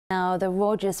Now, the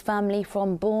Rogers family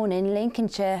from Bourne in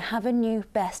Lincolnshire have a new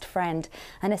best friend,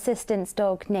 an assistance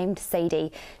dog named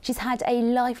Sadie. She's had a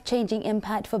life-changing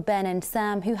impact for Ben and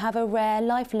Sam, who have a rare,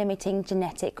 life-limiting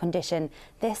genetic condition.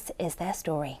 This is their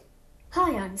story.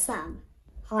 Hi, I'm Sam.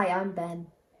 Hi, I'm Ben.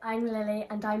 I'm Lily,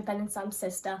 and I'm Ben and Sam's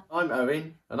sister. I'm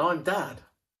Owen, and I'm Dad.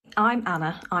 I'm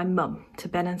Anna. I'm Mum to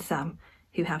Ben and Sam,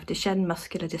 who have Duchenne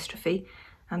Muscular Dystrophy,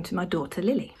 and to my daughter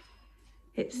Lily.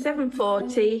 It's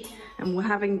 7:40 and we're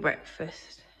having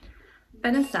breakfast.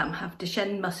 Ben and Sam have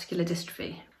Duchenne Muscular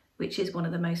Dystrophy, which is one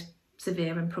of the most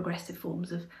severe and progressive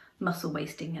forms of muscle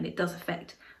wasting, and it does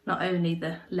affect not only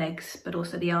the legs but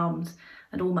also the arms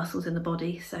and all muscles in the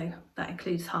body, so that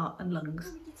includes heart and lungs.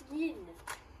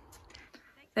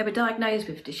 They were diagnosed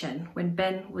with Duchenne when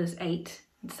Ben was 8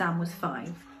 and Sam was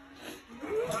 5.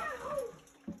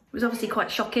 It was obviously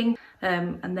quite shocking,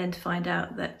 and then to find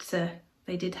out that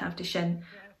they did have Duchenne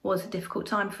was a difficult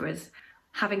time for us.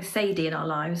 Having Sadie in our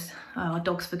lives, our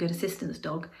Dogs for Good assistance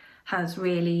dog, has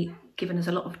really given us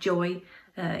a lot of joy.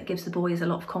 It gives the boys a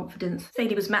lot of confidence.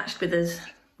 Sadie was matched with us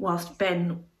whilst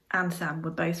Ben and Sam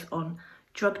were both on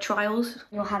drug trials.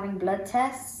 You're having blood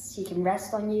tests, she can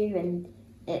rest on you and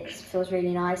it feels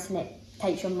really nice and it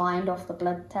takes your mind off the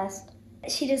blood test.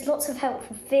 She does lots of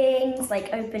helpful things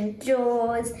like open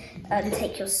doors,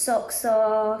 take your socks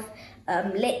off,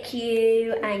 lick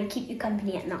you and keep you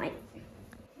company at night.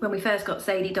 When we first got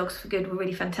Sadie, Dogs for Good were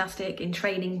really fantastic in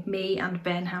training me and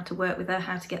Ben how to work with her,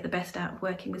 how to get the best out of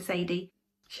working with Sadie.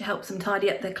 She helps them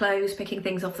tidy up their clothes, picking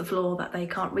things off the floor that they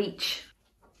can't reach.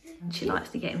 And she likes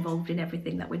to get involved in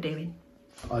everything that we're doing.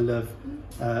 I love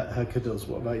her cuddles.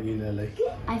 What about you, Lily?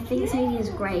 I think Sadie is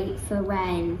great for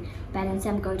when Ben and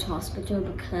Sam go to hospital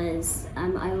because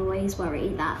I always worry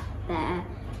that they're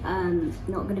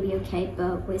not going to be okay,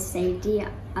 but with Sadie,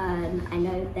 I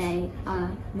know they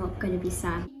are not going to be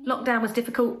sad. Lockdown was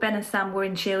difficult. Ben and Sam were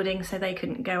in shielding, so they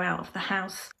couldn't go out of the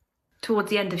house. Towards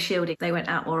the end of shielding, they went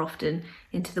out more often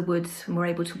into the woods and were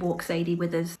able to walk Sadie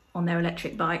with us on their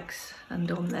electric bikes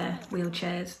and on their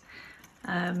wheelchairs.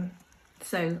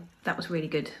 So that was really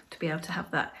good to be able to have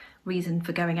that reason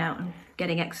for going out and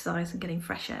getting exercise and getting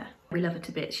fresh air. We love her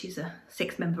to bits. She's a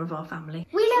 6th member of our family.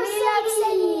 We love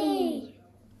Sadie!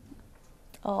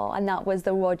 Oh, and that was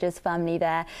the Rogers family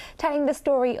there, telling the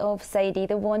story of Sadie,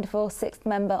 the wonderful 6th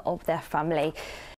member of their family.